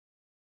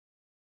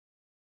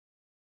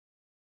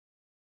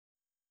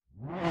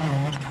Five,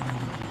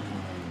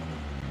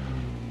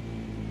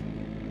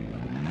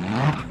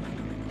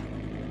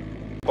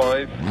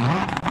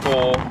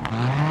 four,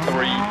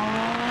 three,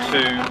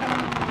 two,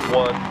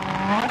 one,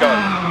 go.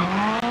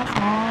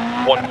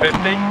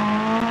 150,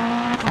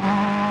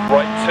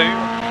 right 2,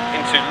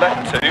 into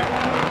left 2,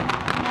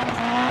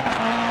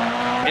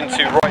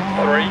 into right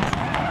 3,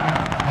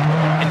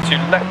 into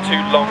left 2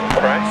 long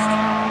crest,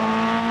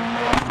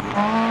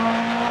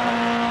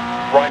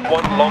 right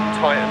 1 long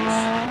tightens,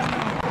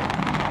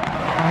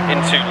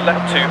 into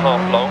left 2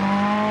 half long,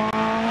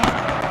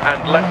 and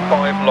left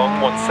 5 long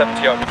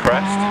 170 over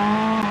crest,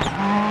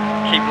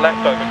 keep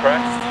left over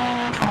crest,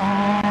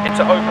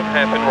 into open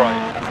hairpin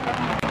right.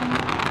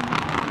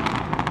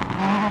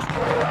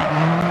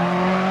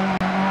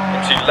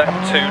 Into left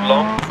 2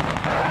 long,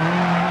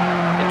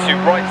 into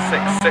right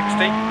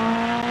 660,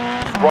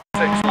 right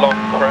 6 long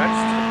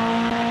crest,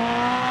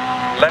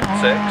 left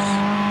 6,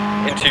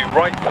 into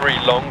right 3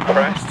 long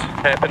crest,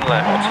 hairpin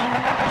left.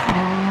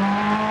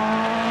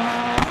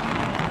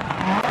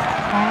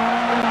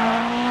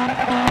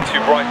 Into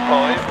right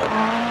 5,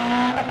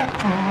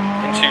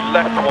 into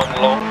left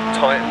 1 long,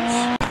 tightens,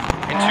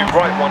 into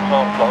right 1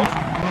 half long,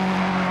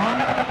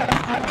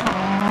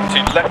 into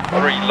left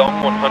 3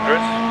 long 100,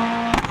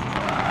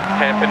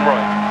 hairpin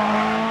right,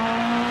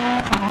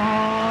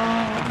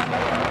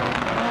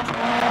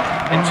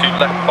 into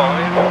left 5,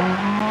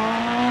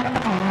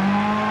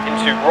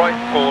 into right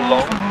 4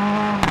 long,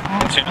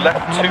 into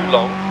left 2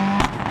 long,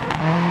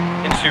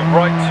 into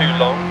right 2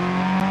 long,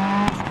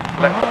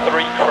 left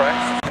 3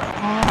 crest,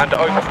 and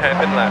open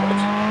hairpin left,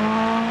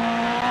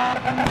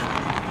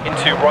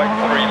 into right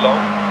 3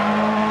 long,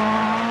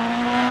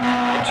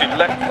 into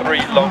left 3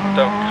 long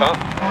don't cut,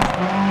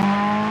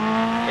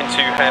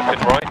 into hairpin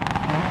right,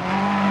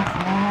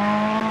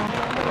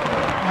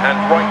 and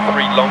right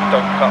 3 long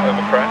don't cut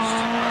over crest,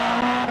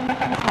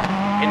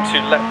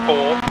 into left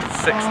 4,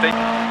 60,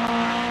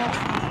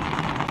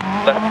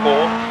 left 4,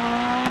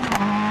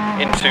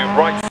 into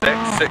right 6,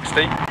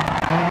 60,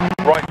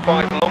 right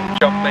 5 long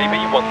jump maybe,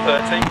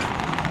 130,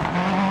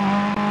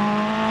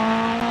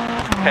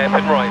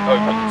 hairpin right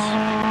opens,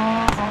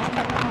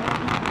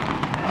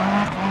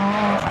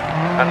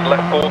 and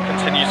left 4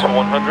 continues for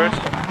 100,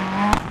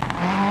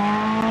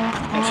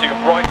 into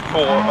right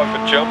 4 over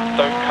jump,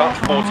 don't cut,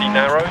 40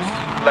 narrows,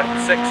 left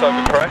 6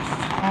 over crest,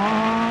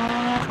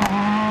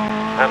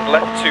 and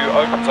left 2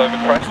 opens over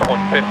crest,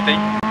 150,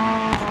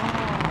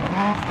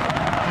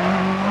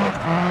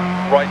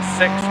 right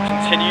 6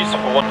 continues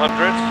for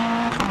 100,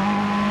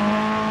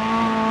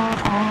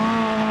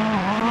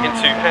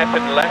 into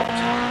hairpin left,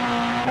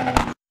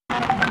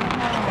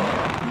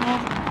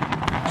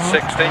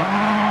 60,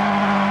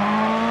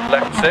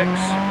 left 6,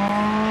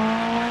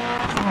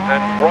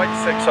 and right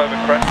 6 over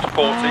crest,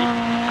 40,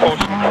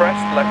 caution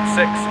crest, left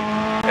 6,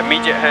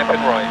 immediate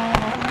hairpin right,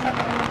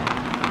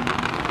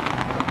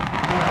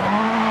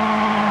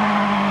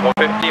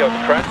 150 over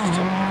crest,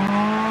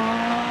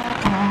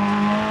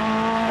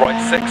 right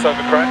 6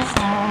 over crest,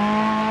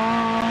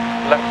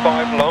 left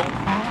 5 long,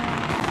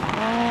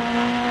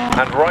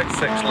 and right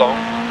 6 long,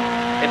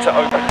 into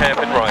open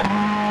hairpin right.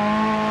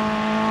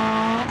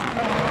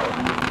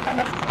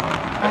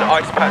 And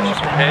ice patches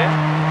from here.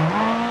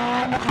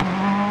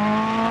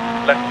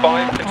 Left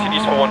 5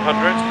 continues for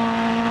 100,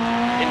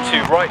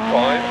 into right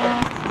 5,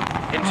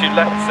 into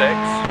left 6,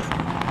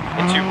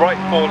 into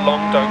right 4 long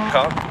don't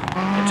cut,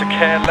 into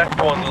care left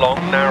 1 long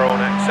narrow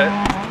on exit,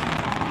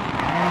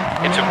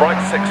 into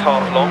right 6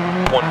 half long,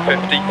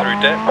 150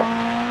 through dip,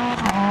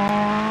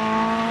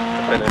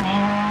 to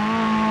finish.